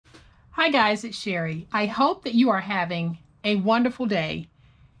Hi guys, it's Sherry. I hope that you are having a wonderful day.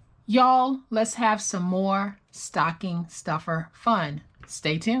 Y'all, let's have some more stocking stuffer fun.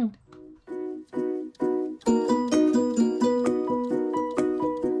 Stay tuned.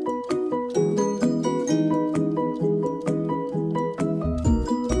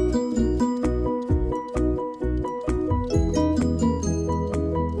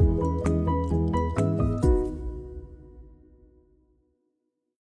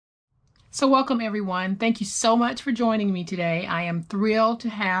 So welcome everyone. Thank you so much for joining me today. I am thrilled to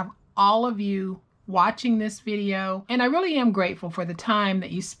have all of you watching this video, and I really am grateful for the time that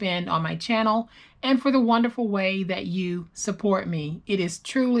you spend on my channel and for the wonderful way that you support me. It is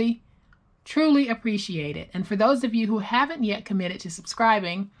truly, truly appreciated. And for those of you who haven't yet committed to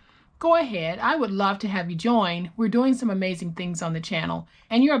subscribing, go ahead. I would love to have you join. We're doing some amazing things on the channel,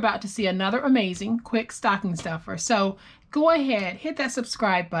 and you're about to see another amazing quick stocking stuffer. So go ahead, hit that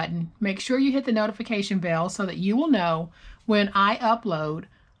subscribe button. Make sure you hit the notification bell so that you will know when I upload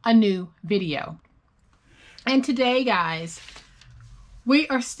a new video. And today, guys, we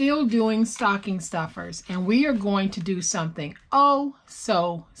are still doing stocking stuffers, and we are going to do something oh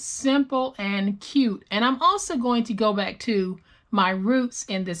so simple and cute. And I'm also going to go back to my roots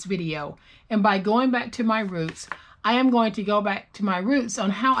in this video. And by going back to my roots, I am going to go back to my roots on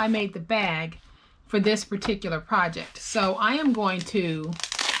how I made the bag for this particular project. So I am going to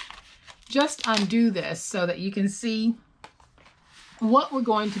just undo this so that you can see what we're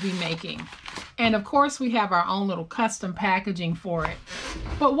going to be making. And of course we have our own little custom packaging for it.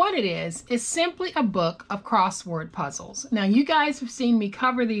 But what it is simply a book of crossword puzzles. Now you guys have seen me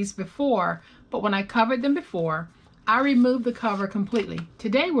cover these before, but when I covered them before, I removed the cover completely.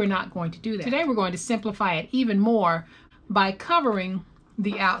 Today we're not going to do that. Today we're going to simplify it even more by covering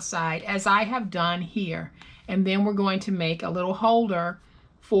the outside as I have done here. And then we're going to make a little holder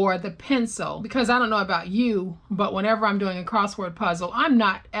for the pencil, because I don't know about you, but whenever I'm doing a crossword puzzle, I'm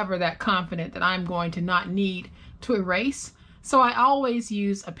not ever that confident that I'm going to not need to erase. So I always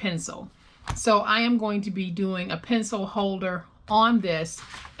use a pencil. So I am going to be doing a pencil holder on this.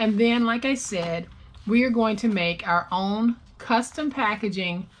 And then, like I said, we are going to make our own custom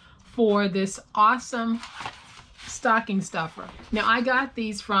packaging for this awesome stocking stuffer. Now I got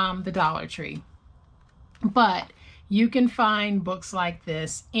these from the Dollar Tree, but you can find books like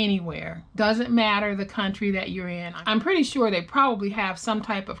this anywhere. Doesn't matter the country that you're in. I'm pretty sure they probably have some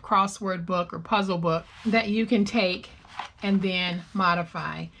type of crossword book or puzzle book that you can take and then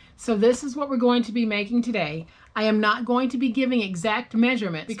modify. So this is what we're going to be making today. I am not going to be giving exact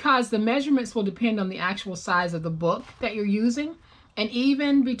measurements because the measurements will depend on the actual size of the book that you're using. And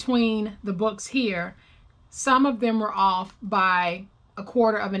even between the books here, some of them were off by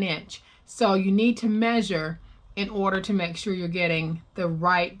 1/4 of an inch. So you need to measure in order to make sure you're getting the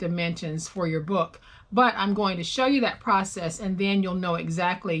right dimensions for your book. But I'm going to show you that process, and then you'll know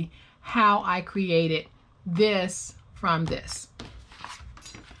exactly how I created this from this.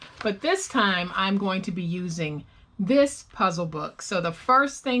 But this time I'm going to be using this puzzle book. So the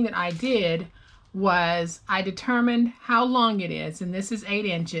first thing that I did was I determined how long it is, and this is 8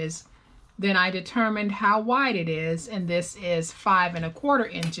 inches. Then I determined how wide it is, and this is 5 1/4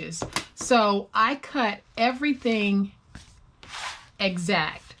 inches. So I cut everything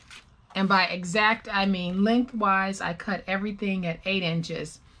exact. And by exact, I mean lengthwise. I cut everything at 8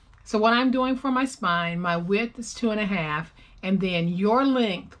 inches. So what I'm doing for my spine, my width is 2.5, and then your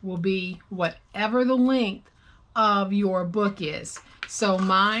length will be whatever the length of your book is. So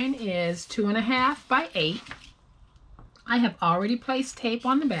mine is 2.5 by 8. I have already placed tape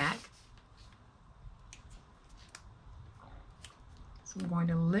on the back. So I'm going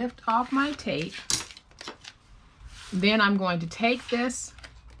to lift off my tape. Then I'm going to take this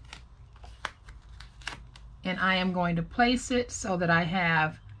and I am going to place it so that I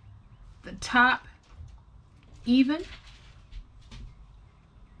have the top even.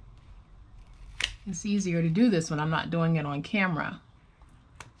 It's easier to do this when I'm not doing it on camera.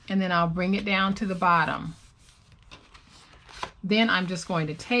 And then I'll bring it down to the bottom. Then I'm just going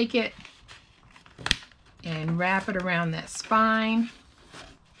to take it and wrap it around that spine.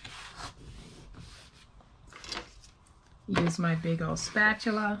 Use my big old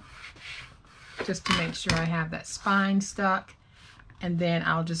spatula just to make sure I have that spine stuck. And then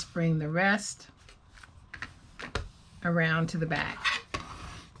I'll just bring the rest around to the back.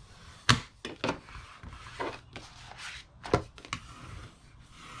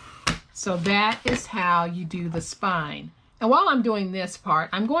 So that is how you do the spine. And while I'm doing this part,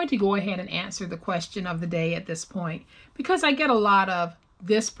 I'm going to go ahead and answer the question of the day at this point, because I get a lot of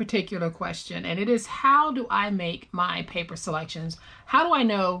this particular question, and it is, how do I make my paper selections? How do I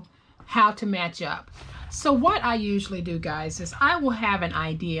know how to match up. So what I usually do, guys, is I will have an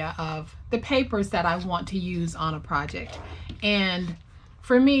idea of the papers that I want to use on a project. And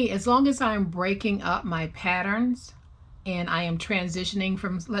for me, as long as I'm breaking up my patterns and I am transitioning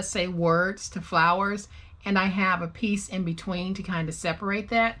from, let's say, words to flowers, and I have a piece in between to kind of separate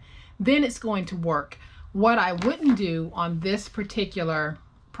that, then it's going to work. What I wouldn't do on this particular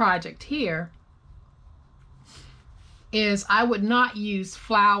project here is I would not use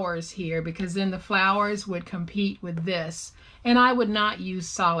flowers here, because then the flowers would compete with this. And I would not use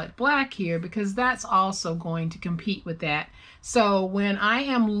solid black here because that's also going to compete with that. So when I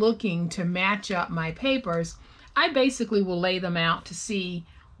am looking to match up my papers, I basically will lay them out to see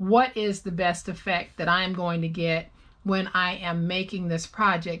what is the best effect that I am going to get when I am making this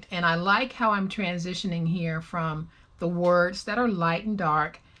project. And I like how I'm transitioning here from the words that are light and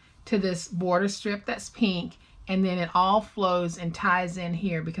dark to this border strip that's pink. And then it all flows and ties in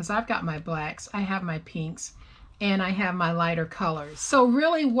here because I've got my blacks, I have my pinks, and I have my lighter colors. So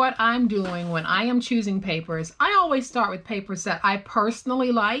really what I'm doing when I am choosing papers, I always start with papers that I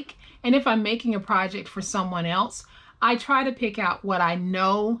personally like. And if I'm making a project for someone else, I try to pick out what I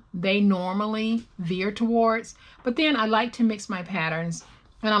know they normally veer towards. But then I like to mix my patterns,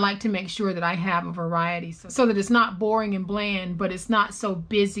 and I like to make sure that I have a variety so that it's not boring and bland, but it's not so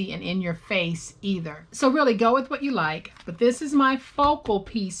busy and in your face either. So really go with what you like, but this is my focal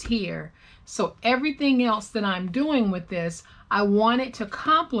piece here. So everything else that I'm doing with this, I want it to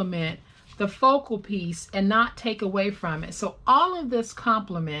complement the focal piece and not take away from it. So all of this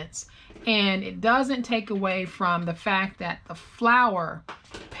complements, and it doesn't take away from the fact that the flower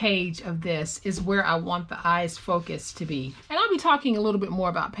page of this is where I want the eyes focus to be. And I'll be talking a little bit more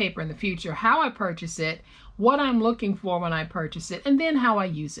about paper in the future, how I purchase it, what I'm looking for when I purchase it, and then how I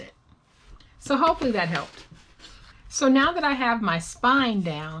use it. So hopefully that helped. So now that I have my spine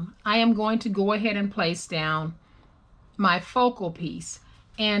down, I am going to go ahead and place down my focal piece.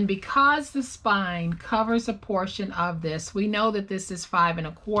 And because the spine covers a portion of this, we know that this is 5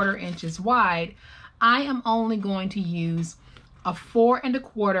 1/4 inches wide. I am only going to use a 4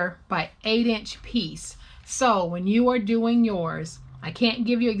 1/4 by 8 inch piece. So when you are doing yours, I can't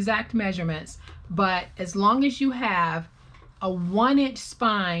give you exact measurements, but as long as you have a 1 inch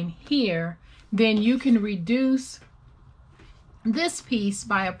spine here, then you can reduce this piece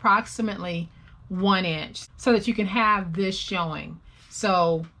by approximately 1 inch so that you can have this showing.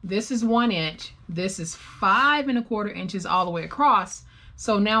 So this is 1 inch, this is 5 1/4 inches all the way across.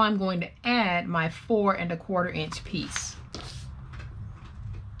 So now I'm going to add my 4 1/4 inch piece.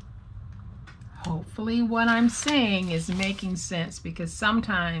 Hopefully what I'm saying is making sense, because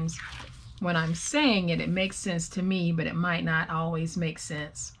sometimes when I'm saying it, it makes sense to me, but it might not always make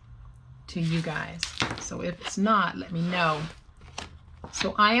sense to you guys. So if it's not, let me know.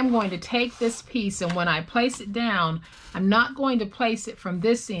 So I am going to take this piece, and when I place it down, I'm not going to place it from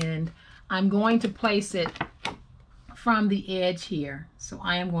this end. I'm going to place it from the edge here. So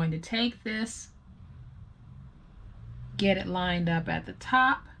I am going to take this, get it lined up at the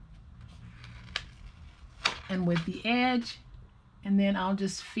top and with the edge, and then I'll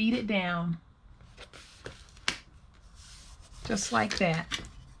just feed it down just like that.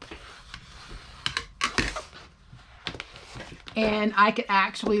 And I could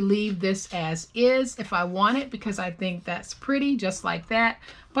actually leave this as is if I want it, because I think that's pretty, just like that.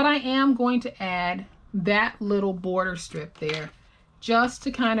 But I am going to add that little border strip there just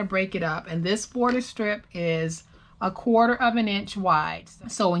to kind of break it up. And this border strip is 1/4 inch wide.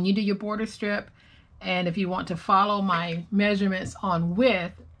 So when you do your border strip, and if you want to follow my measurements on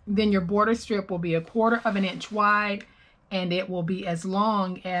width, then your border strip will be 1/4 inch wide, and it will be as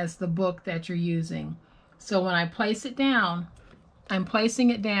long as the book that you're using. So when I place it down, I'm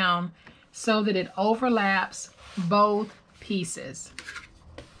placing it down so that it overlaps both pieces.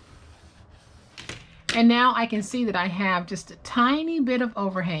 And now I can see that I have just a tiny bit of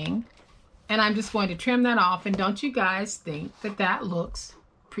overhang, and I'm just going to trim that off. And don't you guys think that that looks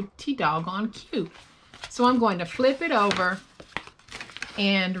pretty doggone cute? So I'm going to flip it over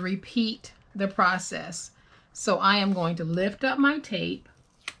and repeat the process. So I am going to lift up my tape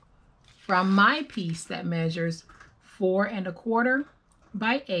from my piece that measures 4 1/4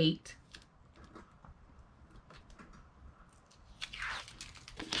 by 8.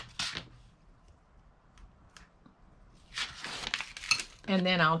 And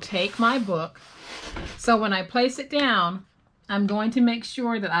then I'll take my book. So when I place it down, I'm going to make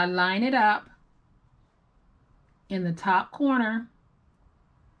sure that I line it up in the top corner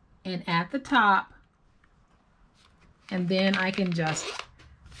and at the top, and then I can just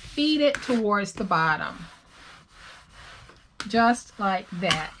feed it towards the bottom, just like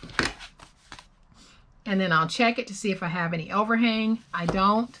that. and then I'll check it to see if I have any overhang. I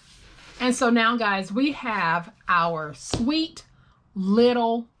don't. And so now, guys, we have our sweet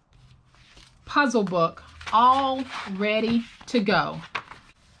little puzzle book all ready to go.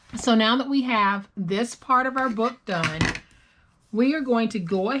 So now that we have this part of our book done, we are going to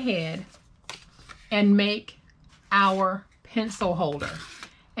go ahead and make our pencil holder.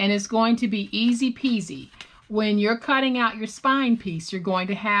 And it's going to be easy peasy. When you're cutting out your spine piece, you're going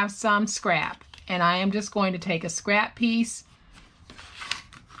to have some scrap. And I am just going to take a scrap piece,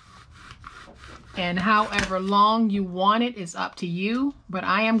 and however long you want it is up to you, but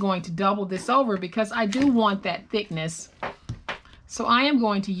I am going to double this over because I do want that thickness. So I am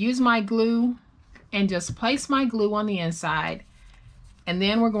going to use my glue and just place my glue on the inside, and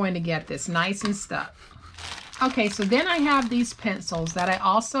then we're going to get this nice and stuck. Okay, so then I have these pencils that I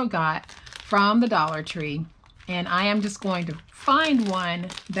also got from the Dollar Tree, and I am just going to find one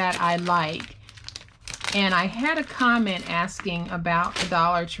that I like. And I had a comment asking about the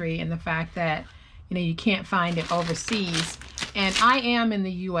Dollar Tree and the fact that, you know, you can't find it overseas. And I am in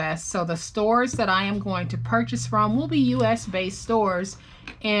the US, so the stores that I am going to purchase from will be US based stores.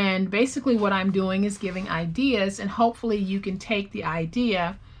 And basically what I'm doing is giving ideas, and hopefully you can take the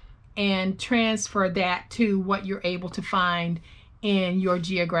idea and transfer that to what you're able to find in your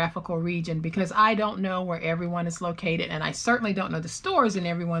geographical region, because I don't know where everyone is located, and I certainly don't know the stores in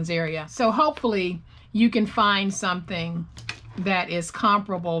everyone's area. So hopefully you can find something that is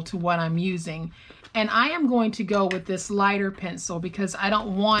comparable to what I'm using. And I am going to go with this lighter pencil because I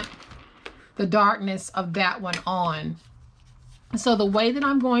don't want the darkness of that one on. So the way that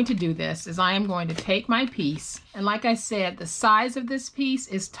I'm going to do this is I am going to take my piece, and like I said, the size of this piece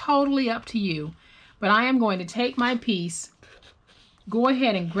is totally up to you, but I am going to take my piece, go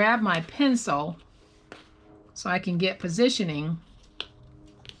ahead and grab my pencil so I can get positioning,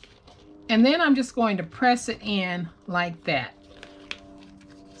 and then I'm just going to press it in like that.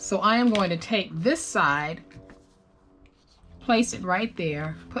 So I am going to take this side, place it right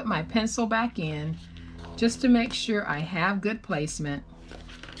there, put my pencil back in just to make sure I have good placement.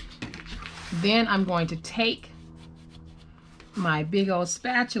 Then I'm going to take my big old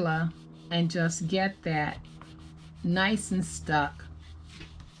spatula and just get that nice and stuck.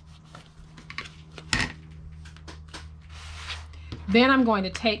 Then I'm going to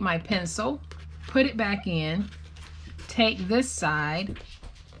take my pencil, put it back in, take this side,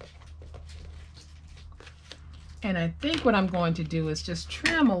 and I think what I'm going to do is just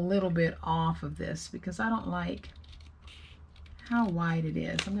trim a little bit off of this because I don't like how wide it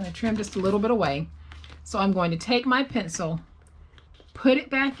is. I'm going to trim just a little bit away. So I'm going to take my pencil, put it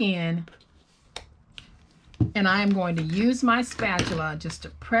back in, and I am going to use my spatula just to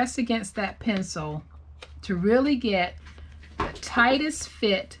press against that pencil to really get the tightest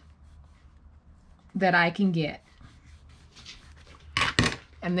fit that I can get.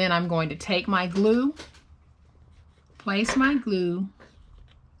 And then I'm going to take my glue, place my glue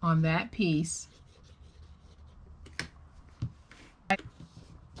on that piece,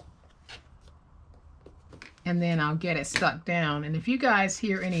 and then I'll get it stuck down. And if you guys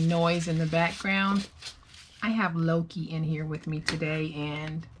hear any noise in the background, I have Loki in here with me today,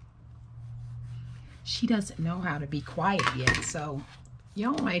 and she doesn't know how to be quiet yet, so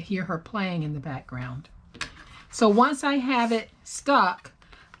y'all might hear her playing in the background. So once I have it stuck,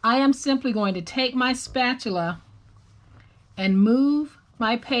 I am simply going to take my spatula and move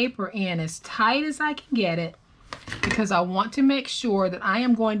my paper in as tight as I can get it, because I want to make sure that I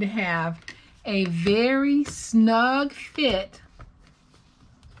am going to have a very snug fit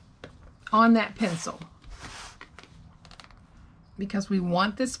on that pencil, because we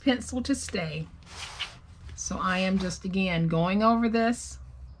want this pencil to stay. So I am just, again, going over this,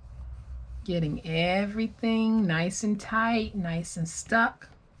 getting everything nice and tight, nice and stuck.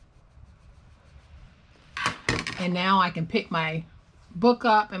 And now I can pick my book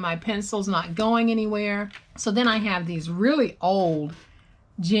up and my pencil's not going anywhere. So then I have these really old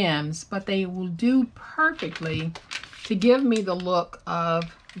gems, but they will do perfectly to give me the look of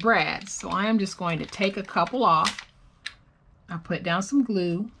brads. So I am just going to take a couple off. I'll put down some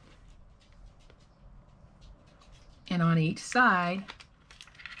glue, and on each side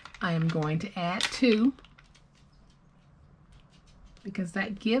I am going to add 2, because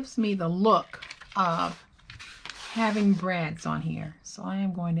that gives me the look of having brads on here. So I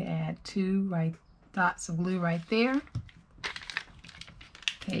am going to add 2 dots of glue right there.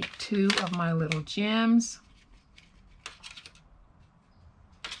 Take 2 of my little gems.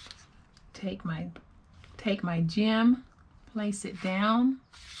 Take my gem, place it down,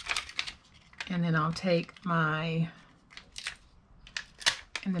 and then I'll take my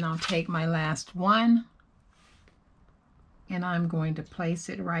last one, And I'm going to place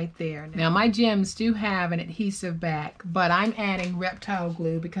it right there. Now my gems do have an adhesive back, but I'm adding Reptile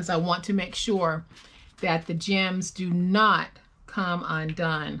Glue because I want to make sure that the gems do not come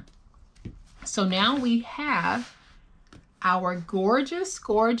undone. So now we have our gorgeous,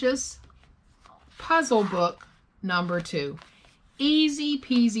 gorgeous puzzle book number 2. Easy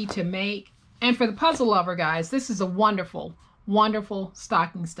peasy to make. And for the puzzle lover, guys, this is a wonderful, wonderful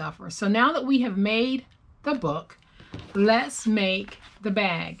stocking stuffer. So now that we have made the book, let's make the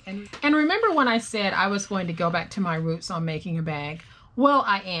bag. And remember when I said I was going to go back to my roots on making a bag? Well,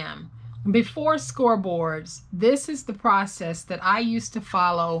 I am. Before scoreboards, this is the process that I used to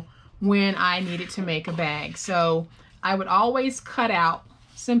follow when I needed to make a bag. So I would always cut out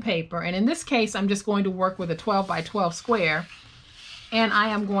some paper, and in this case I'm just going to work with a 12 by 12 square, and I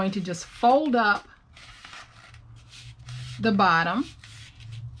am going to just fold up the bottom,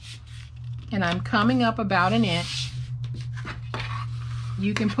 and I'm coming up about an inch.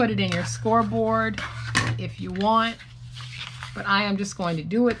 You can put it in your scoreboard if you want, but I am just going to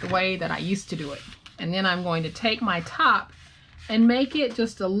do it the way that I used to do it. And then I'm going to take my top and make it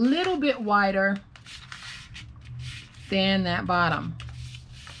just a little bit wider than that bottom.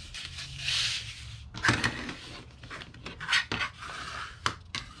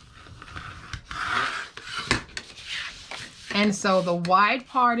 And so the wide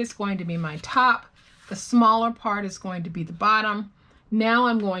part is going to be my top, the smaller part is going to be the bottom. Now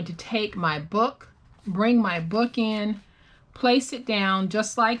I'm going to take my book, bring my book in, place it down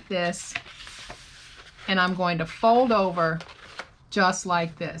just like this, and I'm going to fold over just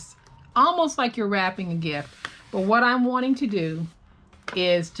like this, almost like you're wrapping a gift. But what I'm wanting to do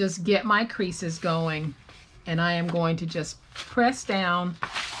is just get my creases going, and I am going to just press down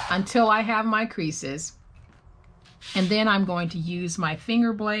until I have my creases, and then I'm going to use my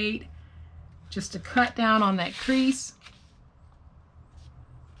finger blade just to cut down on that crease,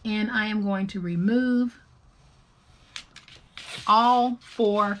 and I am going to remove all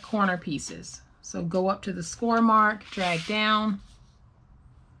 4 corner pieces. So go up to the score mark, drag down,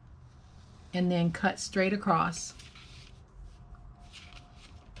 and then cut straight across.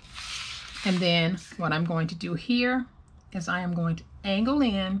 And then what I'm going to do here is I am going to angle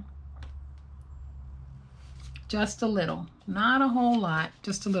in just a little, not a whole lot,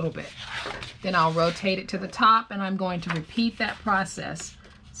 just a little bit. Then I'll rotate it to the top, and I'm going to repeat that process.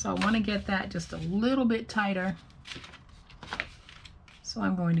 So I want to get that just a little bit tighter. So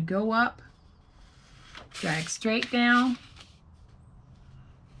I'm going to go up, drag straight down,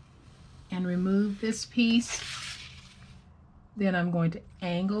 and remove this piece. Then I'm going to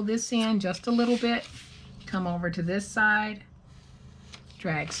angle this in just a little bit, come over to this side,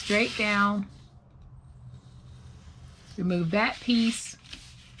 drag straight down, remove that piece,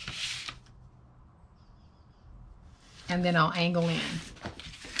 and then I'll angle in.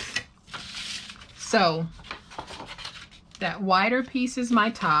 So that wider piece is my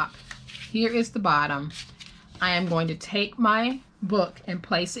top. Here is the bottom. I am going to take my book and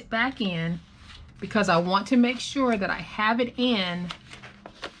place it back in because I want to make sure that I have it in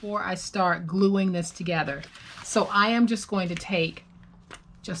before I start gluing this together. So I am just going to take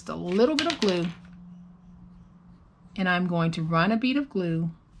just a little bit of glue, and I'm going to run a bead of glue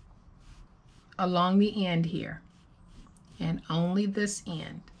along the end here, and only this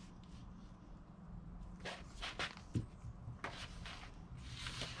end.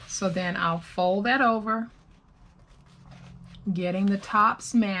 So then I'll fold that over, getting the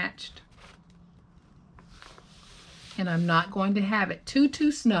tops matched. And I'm not going to have it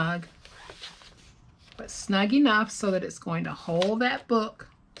too snug, but snug enough so that it's going to hold that book.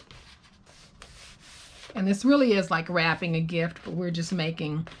 And this really is like wrapping a gift, but we're just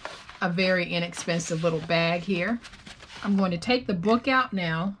making a very inexpensive little bag here. I'm going to take the book out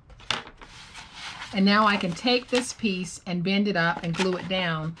now. And now I can take this piece and bend it up and glue it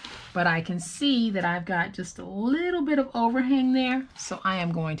down, but I can see that I've got just a little bit of overhang there, so I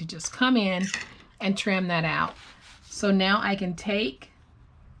am going to just come in and trim that out. So now I can take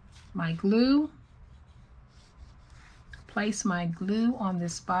my glue, place my glue on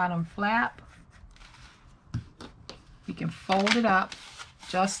this bottom flap. You can fold it up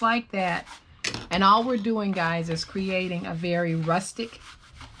just like that, and all we're doing, guys, is creating a very rustic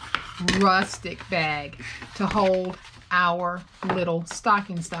bag to hold our little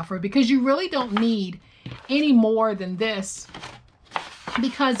stocking stuffer, because you really don't need any more than this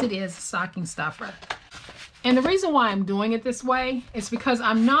because it is a stocking stuffer. And the reason why I'm doing it this way is because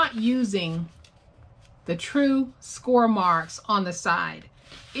I'm not using the true score marks on the side.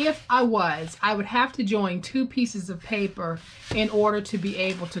 if I would have to join 2 pieces of paper in order to be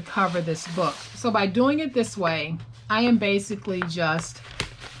able to cover this book. So by doing it this way, I am basically just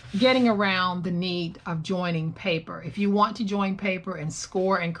getting around the need of joining paper. If you want to join paper and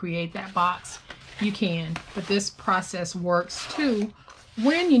score and create that box, you can. But this process works too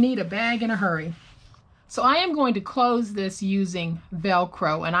when you need a bag in a hurry. So I am going to close this using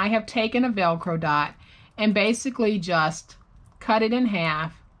Velcro, and I have taken a Velcro dot and basically just cut it in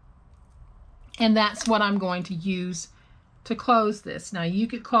half, and that's what I'm going to use to close this. Now you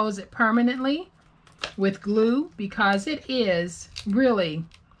could close it permanently with glue because it is really,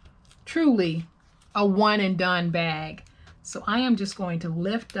 truly a one and done bag. So I am just going to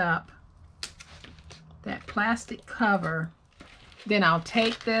lift up that plastic cover, then I'll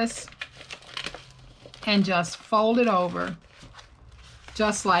take this and just fold it over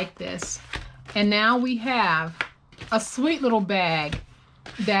just like this. And now we have a sweet little bag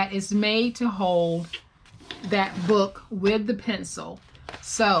that is made to hold that book with the pencil.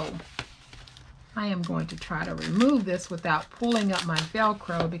 So I am going to try to remove this without pulling up my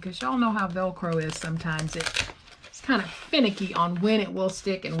Velcro, because y'all know how Velcro is sometimes. It's kind of finicky on when it will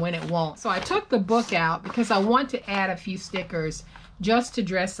stick and when it won't. So I took the book out because I want to add a few stickers just to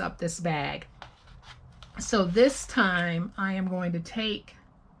dress up this bag. So this time I am going to take,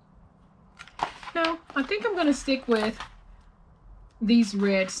 no, I think I'm going to stick with these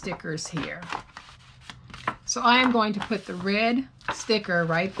red stickers here. So I am going to put the red sticker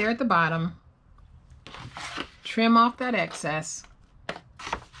right there at the bottom, trim off that excess,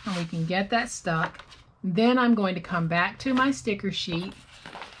 and we can get that stuck. Then I'm going to come back to my sticker sheet.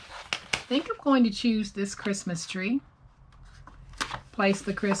 I think I'm going to choose this Christmas tree. Place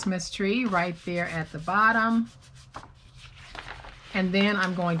the Christmas tree right there at the bottom. And then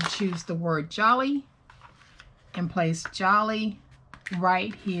I'm going to choose the word jolly and place jolly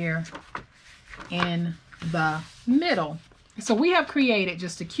right here in the middle. So we have created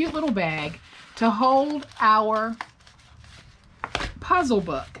just a cute little bag to hold our puzzle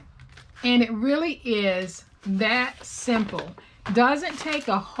book. And it really is that simple. Doesn't take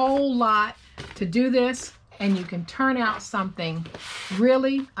a whole lot to do this, and you can turn out something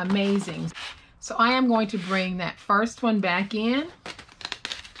really amazing. So I am going to bring that first one back in.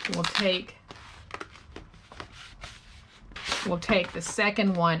 We'll take the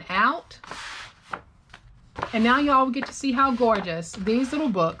second one out. And now y'all get to see how gorgeous these little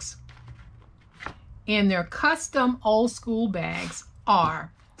books in their custom old school bags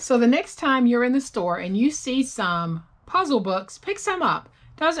are. So the next time you're in the store and you see some puzzle books, pick some up.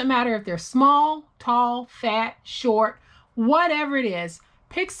 Doesn't matter if they're small, tall, fat, short, whatever it is,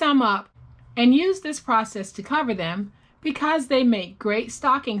 pick some up and use this process to cover them, because they make great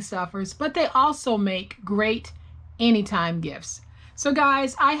stocking stuffers, but they also make great anytime gifts. So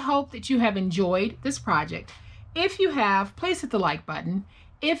guys, I hope that you have enjoyed this project. If you have, please hit the like button.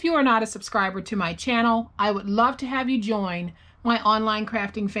 If you are not a subscriber to my channel, I would love to have you join my online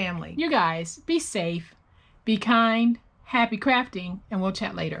crafting family. You guys, be safe, be kind, happy crafting, and we'll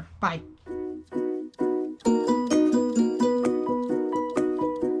chat later. Bye.